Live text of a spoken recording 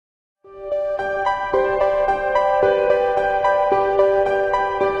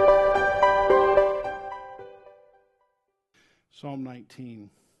Psalm 19.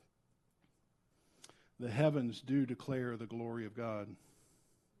 The heavens do declare the glory of God,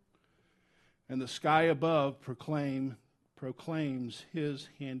 and the sky above proclaims his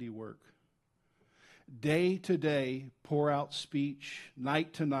handiwork. Day to day pour out speech,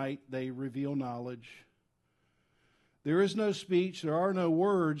 night to night they reveal knowledge. There is no speech, there are no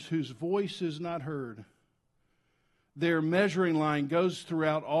words whose voice is not heard. Their measuring line goes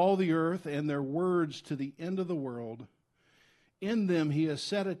throughout all the earth, and their words to the end of the world. In them he has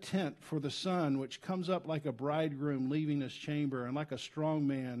set a tent for the sun, which comes up like a bridegroom leaving his chamber, and like a strong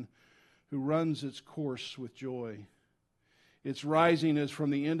man who runs its course with joy. Its rising is from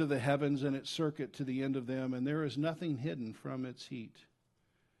the end of the heavens, and its circuit to the end of them, and there is nothing hidden from its heat.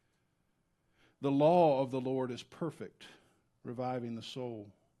 The law of the Lord is perfect, reviving the soul.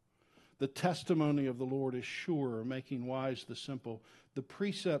 The testimony of the Lord is sure, making wise the simple. The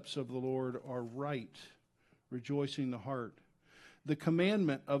precepts of the Lord are right, rejoicing the heart. The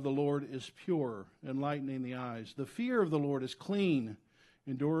commandment of the Lord is pure, enlightening the eyes. The fear of the Lord is clean,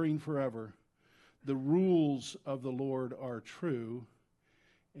 enduring forever. The rules of the Lord are true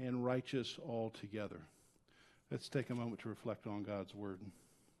and righteous altogether. Let's take a moment to reflect on God's word.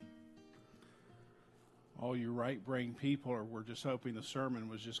 All you right-brained people were just hoping the sermon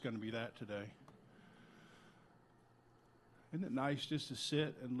was just going to be that today. Isn't it nice just to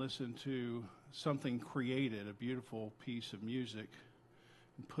sit and listen to something created, a beautiful piece of music,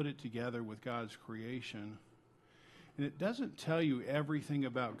 and put it together with God's creation? And it doesn't tell you everything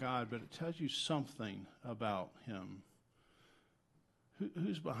about God, but it tells you something about Him.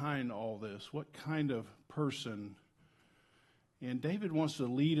 Who's behind all this? What kind of person? And David wants to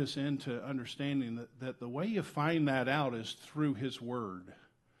lead us into understanding that the way you find that out is through His Word.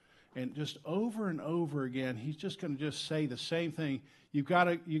 And just over and over again, he's just going to just say the same thing. You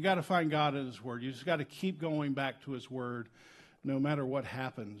got to find God in His Word. You just got to keep going back to His Word no matter what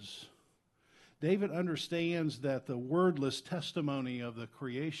happens. David understands that the wordless testimony of the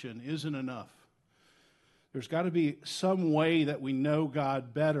creation isn't enough. There's got to be some way that we know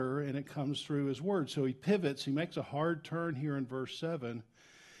God better, and it comes through His Word. So he pivots. He makes a hard turn here in verse 7.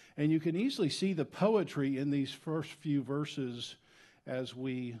 And you can easily see the poetry in these first few verses as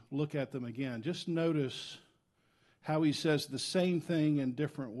we look at them again. Just notice how he says the same thing in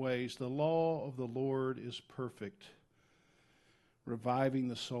different ways. The law of the Lord is perfect, reviving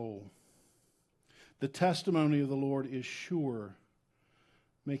the soul. The testimony of the Lord is sure,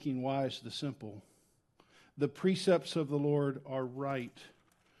 making wise the simple. The precepts of the Lord are right,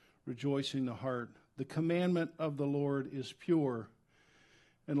 rejoicing the heart. The commandment of the Lord is pure,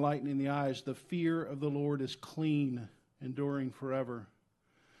 enlightening the eyes. The fear of the Lord is clean, enduring forever.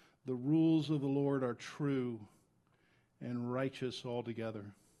 The rules of the Lord are true and righteous altogether.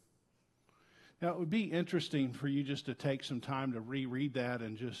 Now, it would be interesting for you just to take some time to reread that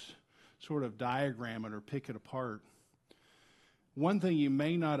and just sort of diagram it or pick it apart. One thing you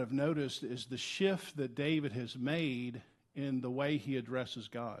may not have noticed is the shift that David has made in the way he addresses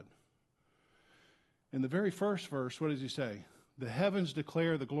God. In the very first verse, what does he say? The heavens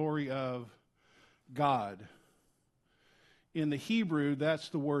declare the glory of God. In the Hebrew, that's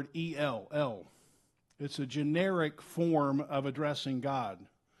the word El. It's a generic form of addressing God,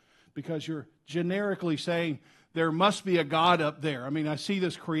 because you're generically saying there must be a God up there. I mean, I see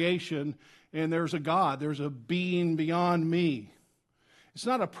this creation, and there's a God. There's a being beyond me. It's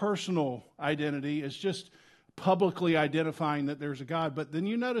not a personal identity. It's just publicly identifying that there's a God. But then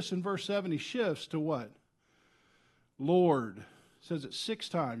you notice in verse 7, he shifts to what? Lord. Says it 6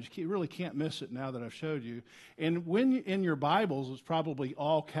 times. You really can't miss it now that I've showed you. And when in your Bibles, it's probably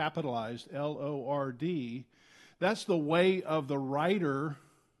all capitalized, Lord. That's the way of the writer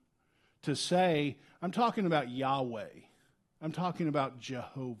to say, I'm talking about Yahweh. I'm talking about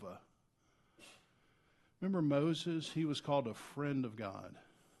Jehovah. Remember Moses? He was called a friend of God.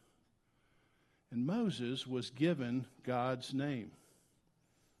 And Moses was given God's name.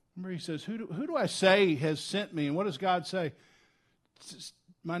 Remember, he says, who do I say has sent me? And what does God say?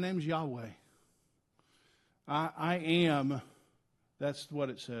 My name's Yahweh. I am. That's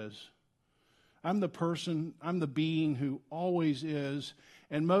what it says. I'm the person, I'm the being who always is.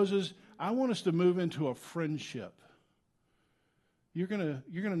 And Moses, I want us to move into a friendship. You're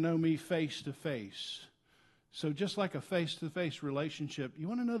gonna know me face to face. So just like a face-to-face relationship, you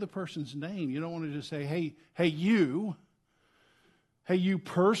want to know the person's name. You don't want to just say, hey, you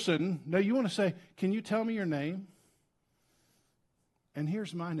person. No, you want to say, can you tell me your name? And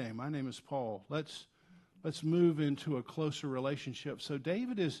here's my name. My name is Paul. Let's move into a closer relationship. So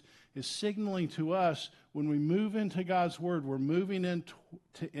David is signaling to us when we move into God's Word, we're moving into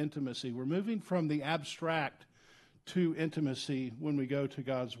intimacy. We're moving from the abstract to intimacy when we go to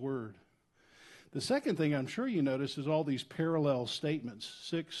God's Word. The second thing I'm sure you notice is all these parallel statements,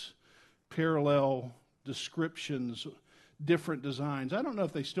 6 parallel descriptions, different designs. I don't know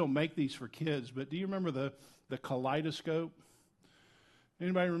if they still make these for kids, but do you remember the kaleidoscope?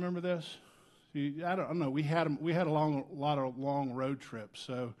 Anybody remember this? I don't know. We had a lot of long road trips,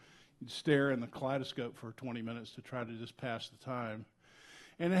 so you'd stare in the kaleidoscope for 20 minutes to try to just pass the time.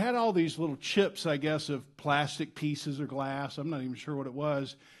 And it had all these little chips, I guess, of plastic pieces or glass. I'm not even sure what it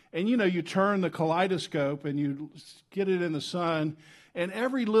was. And, you turn the kaleidoscope and you get it in the sun, and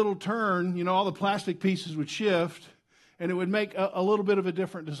every little turn, all the plastic pieces would shift, and it would make a little bit of a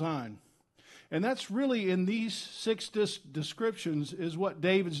different design. And that's really, in these 6 descriptions, is what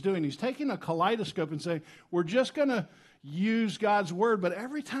David's doing. He's taking a kaleidoscope and saying, we're just going to use God's Word, but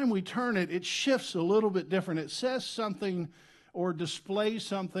every time we turn it, it shifts a little bit different. It says something or displays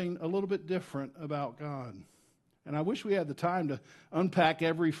something a little bit different about God. And I wish we had the time to unpack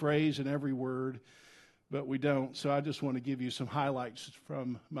every phrase and every word, but we don't. So I just want to give you some highlights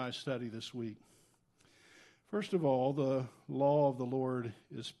from my study this week. First of all, the law of the Lord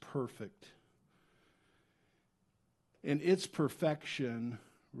is perfect, and its perfection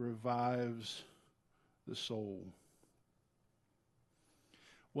revives the soul.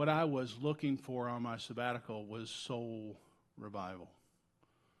 What I was looking for on my sabbatical was soul revival.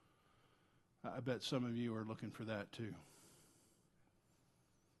 I bet some of you are looking for that too.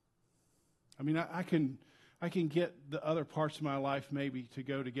 I mean, I can get the other parts of my life maybe to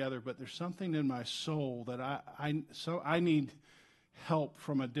go together, but there's something in my soul that I need help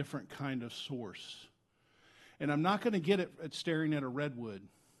from a different kind of source. And I'm not going to get it at staring at a redwood.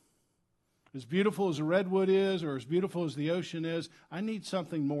 As beautiful as a redwood is, or as beautiful as the ocean is, I need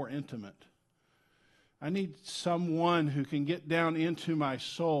something more intimate. I need someone who can get down into my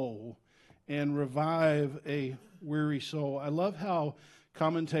soul and revive a weary soul. I love how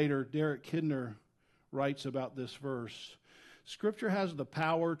commentator Derek Kidner writes about this verse. Scripture has the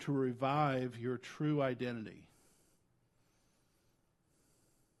power to revive your true identity.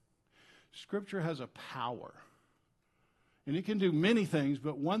 Scripture has a power. And it can do many things,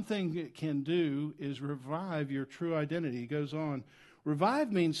 but one thing it can do is revive your true identity. He goes on,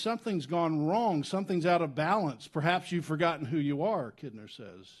 revive means something's gone wrong, something's out of balance. Perhaps you've forgotten who you are, Kidner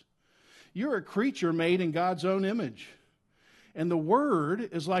says. You're a creature made in God's own image. And the Word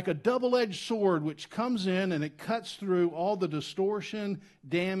is like a double-edged sword which comes in and it cuts through all the distortion,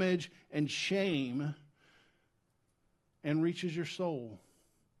 damage, and shame and reaches your soul.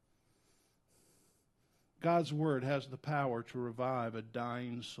 God's Word has the power to revive a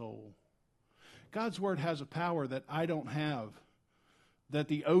dying soul. God's Word has a power that I don't have, that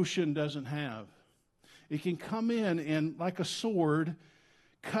the ocean doesn't have. It can come in and, like a sword,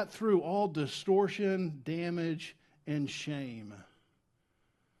 cut through all distortion, damage, and shame.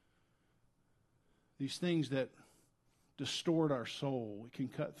 These things that distort our soul, it can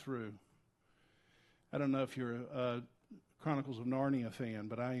cut through. I don't know if you're a Chronicles of Narnia fan,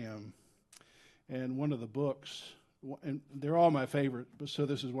 but I am. And one of the books, and they're all my favorite, but so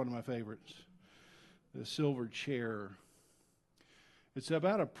this is one of my favorites, The Silver Chair. It's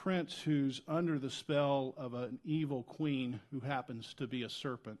about a prince who's under the spell of an evil queen who happens to be a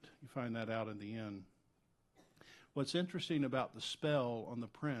serpent. You find that out in the end. What's interesting about the spell on the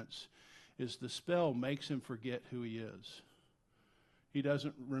prince is the spell makes him forget who he is. He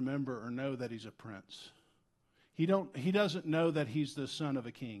doesn't remember or know that he's a prince. He doesn't know that he's the son of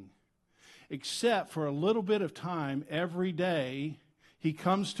a king. Except for a little bit of time every day, he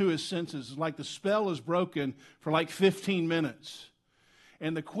comes to his senses. It's like the spell is broken for like 15 minutes.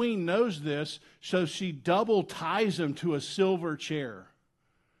 And the queen knows this, so she double ties him to a silver chair.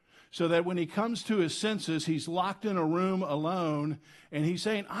 So that when he comes to his senses, he's locked in a room alone, and he's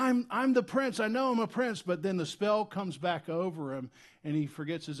saying, I'm the prince, I know I'm a prince, but then the spell comes back over him, and he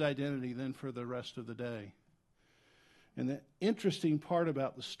forgets his identity then for the rest of the day. And the interesting part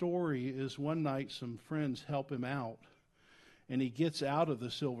about the story is one night some friends help him out, and he gets out of the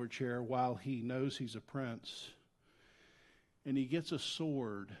silver chair while he knows he's a prince. And he gets a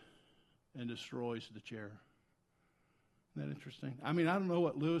sword and destroys the chair. Isn't that interesting? I mean, I don't know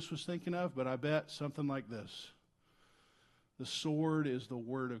what Lewis was thinking of, but I bet something like this. The sword is the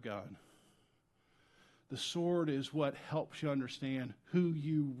Word of God. The sword is what helps you understand who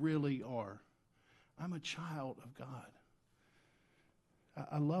you really are. I'm a child of God.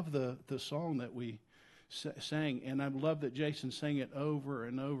 I love the song that we sang, and I love that Jason sang it over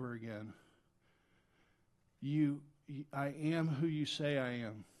and over again. I am who you say I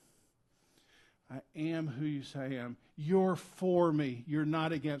am. I am who you say I am. You're for me. You're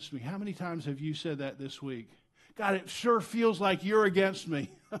not against me. How many times have you said that this week? God, it sure feels like you're against me.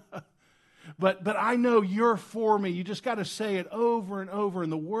 But I know you're for me. You just got to say it over and over.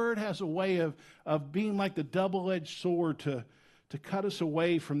 And the word has a way of being like the double-edged sword to cut us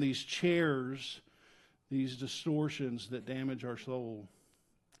away from these chairs, these distortions that damage our soul.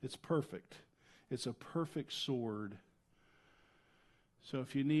 It's perfect. It's a perfect sword. So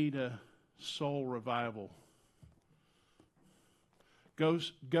if you need a soul revival,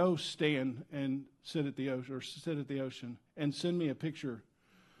 go stand and sit at the ocean, and send me a picture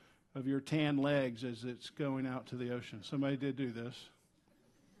of your tan legs as it's going out to the ocean. Somebody did do this.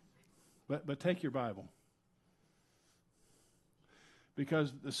 But take your Bible.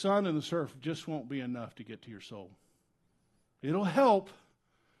 Because the sun and the surf just won't be enough to get to your soul. It'll help,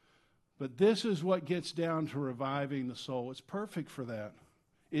 but this is what gets down to reviving the soul. It's perfect for that.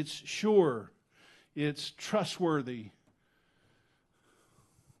 It's sure. It's trustworthy.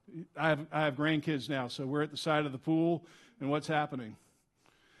 I have grandkids now, so we're at the side of the pool, and what's happening?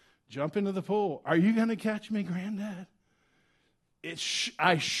 Jump into the pool. Are you going to catch me, Granddad?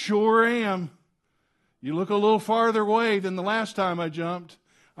 I sure am. You look a little farther away than the last time I jumped.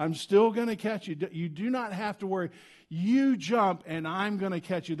 I'm still going to catch you. You do not have to worry. You jump, and I'm going to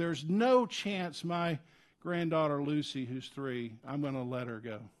catch you. There's no chance my granddaughter Lucy, who's 3, I'm going to let her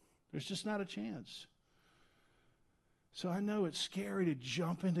go. There's just not a chance. So I know it's scary to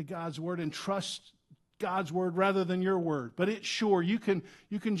jump into God's word and trust God's word rather than your word. But it's sure. You can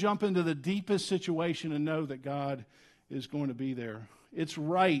jump into the deepest situation and know that God is going to be there. It's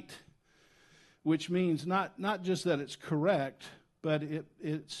right, which means not just that it's correct, but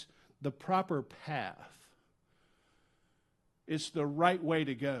it's the proper path. It's the right way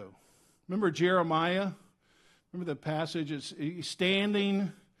to go. Remember Jeremiah? Remember the passage? He's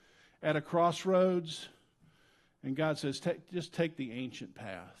standing at a crossroads, and God says, just take the ancient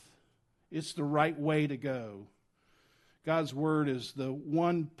path. It's the right way to go. God's word is the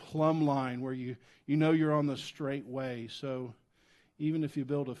one plumb line where you know you're on the straight way. So even if you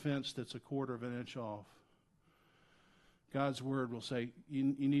build a fence that's 1/4 of an inch off, God's word will say, you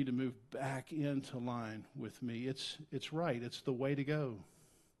need to move back into line with me. It's right. It's the way to go.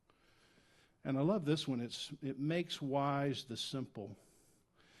 And I love this one. It makes wise the simple.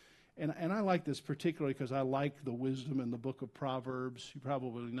 And I like this particularly because I like the wisdom in the book of Proverbs. You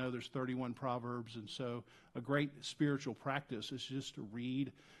probably know there's 31 Proverbs, and so a great spiritual practice is just to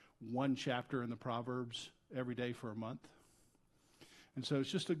read one chapter in the Proverbs every day for a month. And so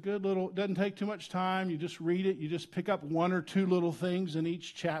it's just a good little, it doesn't take too much time. You just read it. You just pick up 1 or 2 little things in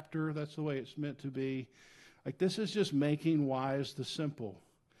each chapter. That's the way it's meant to be. Like, this is just making wise the simple.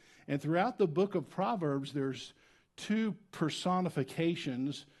 And throughout the book of Proverbs, there's 2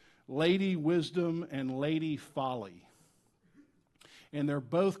 personifications, Lady Wisdom and Lady Folly. And they're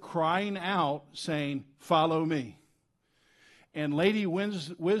both crying out saying, follow me. And Lady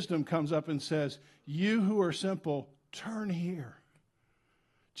Wisdom comes up and says, you who are simple, turn here.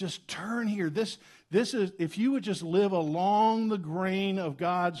 Just turn here. This is, if you would just live along the grain of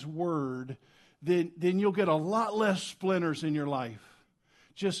God's word, then you'll get a lot less splinters in your life.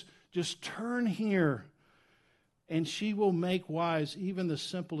 Just turn here, and she will make wise even the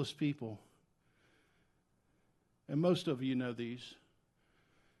simplest people. And most of you know these.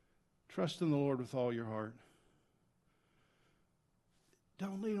 Trust in the Lord with all your heart.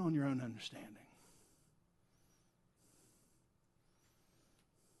 Don't lean on your own understanding.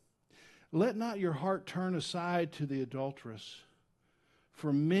 Let not your heart turn aside to the adulteress,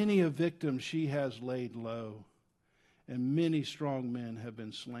 for many a victim she has laid low, and many strong men have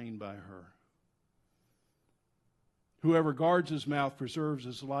been slain by her. Whoever guards his mouth preserves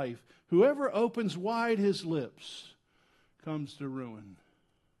his life. Whoever opens wide his lips comes to ruin.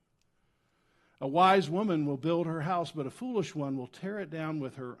 A wise woman will build her house, but a foolish one will tear it down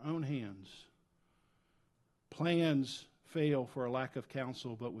with her own hands. Plans fail for a lack of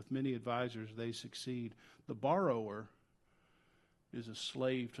counsel, but with many advisors they succeed. The borrower is a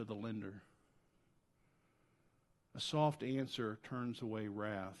slave to the lender. A soft answer turns away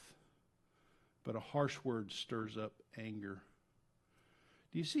wrath, but a harsh word stirs up anger.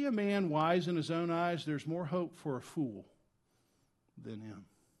 Do you see a man wise in his own eyes? There's more hope for a fool than him.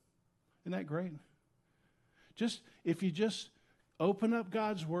 Isn't that great? If you just open up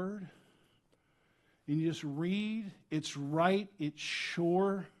God's word and you just read, it's right, it's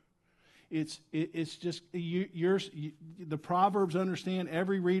sure. It's just the Proverbs understand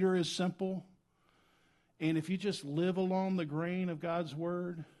every reader is simple. And if you just live along the grain of God's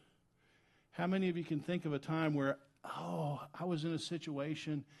word, how many of you can think of a time where, I was in a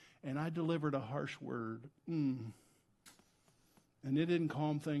situation and I delivered a harsh word, and it didn't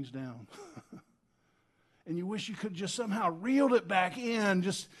calm things down. And you wish you could just somehow reeled it back in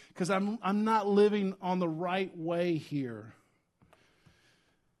just because I'm not living on the right way here.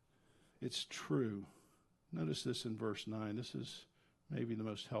 It's true. Notice this in verse 9. This is maybe the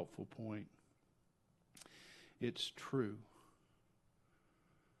most helpful point. It's true.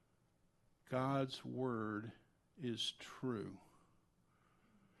 God's word is true.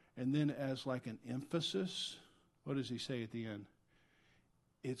 And then as like an emphasis, what does he say at the end?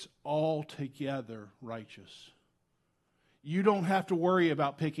 It's altogether righteous. You don't have to worry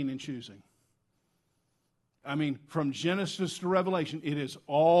about picking and choosing. I mean, from Genesis to Revelation, it is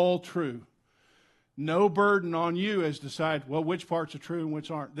all true. No burden on you as to decide, well, which parts are true and which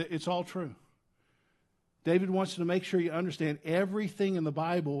aren't. It's all true. David wants to make sure you understand everything in the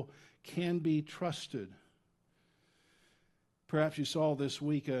Bible can be trusted. Perhaps you saw this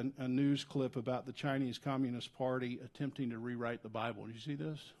week a news clip about the Chinese Communist Party attempting to rewrite the Bible. Did you see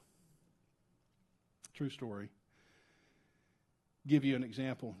this? True story. Give you an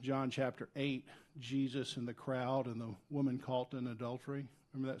example. John chapter 8, Jesus and the crowd and the woman caught in adultery.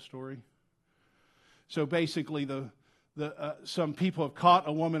 Remember that story? So basically, some people have caught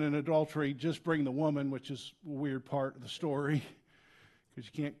a woman in adultery. Just bring the woman, which is a weird part of the story,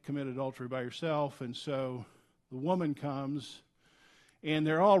 because you can't commit adultery by yourself. And so the woman comes, and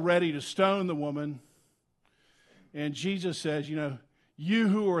they're all ready to stone the woman. And Jesus says, you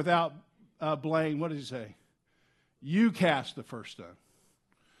who are without blame, what does he say? You cast the first stone.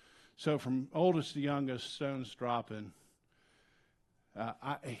 So from oldest to youngest, stones drop, and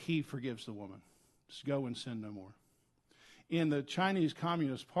he forgives the woman. Just go and sin no more. In the Chinese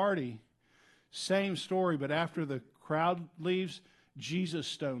Communist Party, same story, but after the crowd leaves, Jesus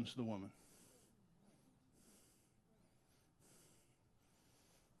stones the woman.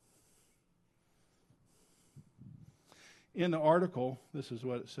 In the article, this is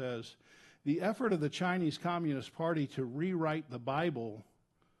what it says. The effort of the Chinese Communist Party to rewrite the Bible,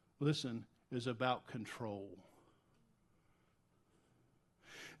 listen, is about control.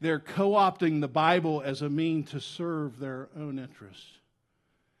 They're co-opting the Bible as a mean to serve their own interests.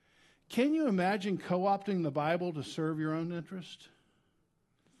 Can you imagine co-opting the Bible to serve your own interest?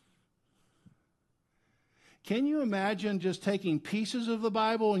 Can you imagine just taking pieces of the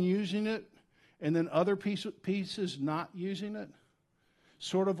Bible and using it, and then other pieces not using it?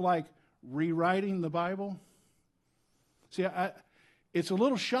 Sort of like rewriting the Bible? See, it's a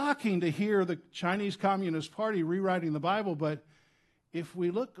little shocking to hear the Chinese Communist Party rewriting the Bible, but if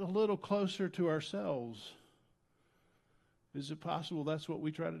we look a little closer to ourselves, is it possible that's what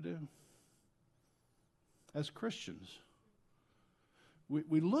we try to do? As Christians.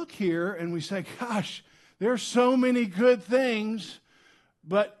 We look here and we say, gosh, there's so many good things,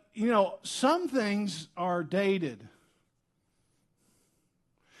 but some things are dated.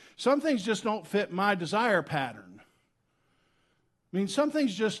 Some things just don't fit my desire pattern. I mean, some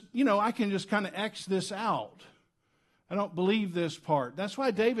things just, I can just kind of X this out. I don't believe this part. That's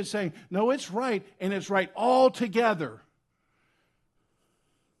why David's saying, no, it's right, and it's right all together.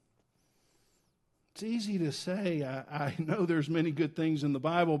 It's easy to say, I know there's many good things in the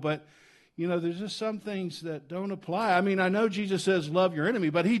Bible, but there's just some things that don't apply. I mean, I know Jesus says love your enemy,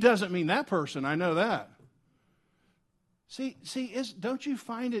 but he doesn't mean that person. I know that. See, don't you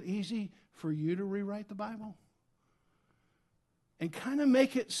find it easy for you to rewrite the Bible? And kind of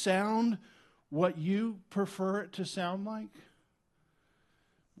make it sound what you prefer it to sound like?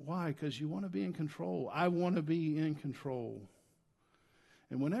 Why? Because you want to be in control. I want to be in control.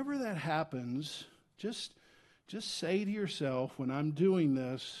 And whenever that happens, just say to yourself, when I'm doing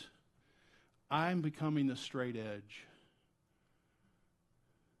this, I'm becoming the straight edge.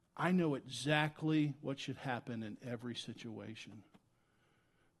 I know exactly what should happen in every situation.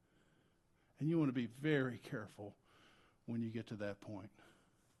 And you want to be very careful when you get to that point.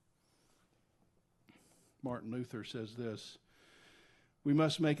 Martin Luther says this: we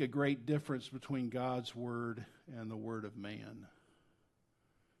must make a great difference between God's word and the word of man.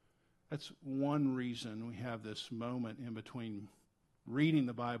 That's one reason we have this moment in between reading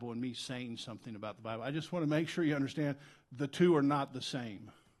the Bible and me saying something about the Bible. I just want to make sure you understand the two are not the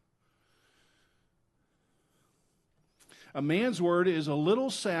same. A man's word is a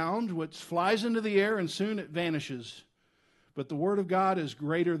little sound which flies into the air and soon it vanishes. But the word of God is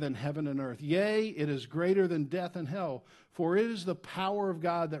greater than heaven and earth. Yea, it is greater than death and hell. For it is the power of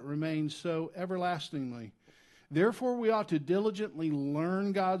God that remains so everlastingly. Therefore, we ought to diligently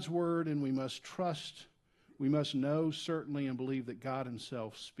learn God's word, and we must trust, we must know certainly and believe that God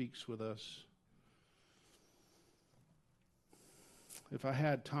himself speaks with us. If I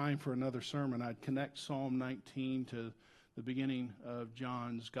had time for another sermon, I'd connect Psalm 19 to the beginning of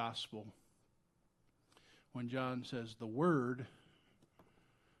John's gospel. when John says the Word,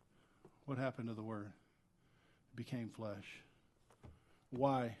 what happened to the Word? It became flesh.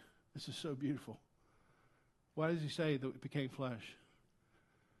 Why? This is so beautiful. Why does he say that it became flesh?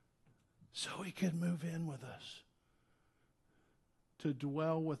 So he could move in with us, to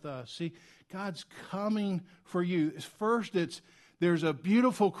dwell with us. See, God's coming for you. First, there's a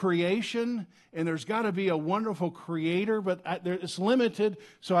beautiful creation, and there's got to be a wonderful creator, but it's limited.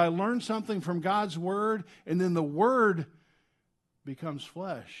 So I learned something from God's Word, and then the Word becomes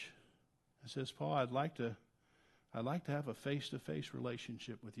flesh. It says, Paul, I'd like to have a face-to-face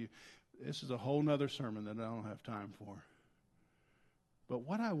relationship with you. This is a whole nother sermon that I don't have time for. But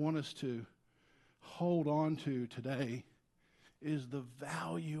what I want us to hold on to today is the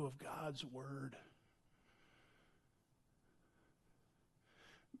value of God's Word.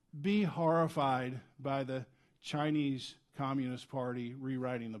 Be horrified by the Chinese Communist Party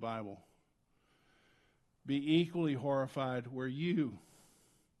rewriting the Bible. Be equally horrified where you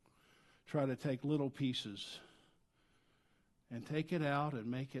try to take little pieces and take it out and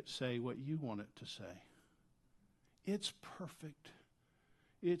make it say what you want it to say. It's perfect.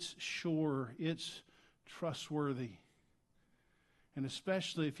 It's sure. It's trustworthy. And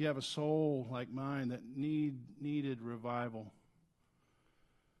especially if you have a soul like mine that needed revival.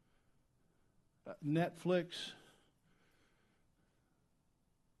 Netflix,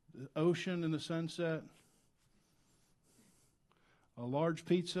 the ocean and the sunset, a large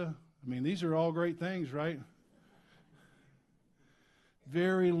pizza. I mean, these are all great things, right?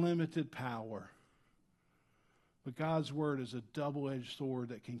 Very limited power. But God's Word is a double-edged sword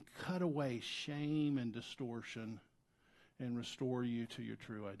that can cut away shame and distortion and restore you to your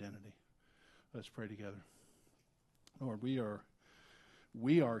true identity. Let's pray together. Lord, we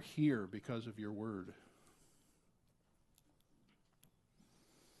are here because of your Word.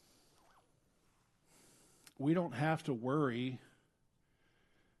 We don't have to worry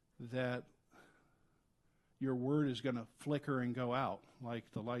that your Word is going to flicker and go out like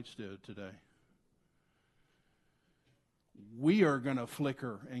the lights did today. We are going to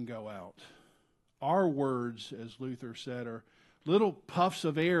flicker and go out. Our words, as Luther said, are little puffs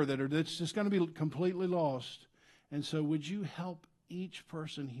of air that's just going to be completely lost. And so would you help each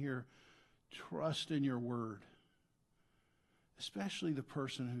person here trust in your Word, especially the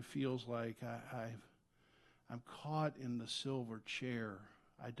person who feels like I'm caught in the silver chair.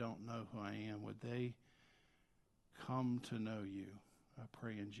 I don't know who I am. Would they come to know you? I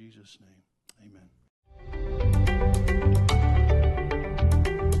pray in Jesus' name. Amen.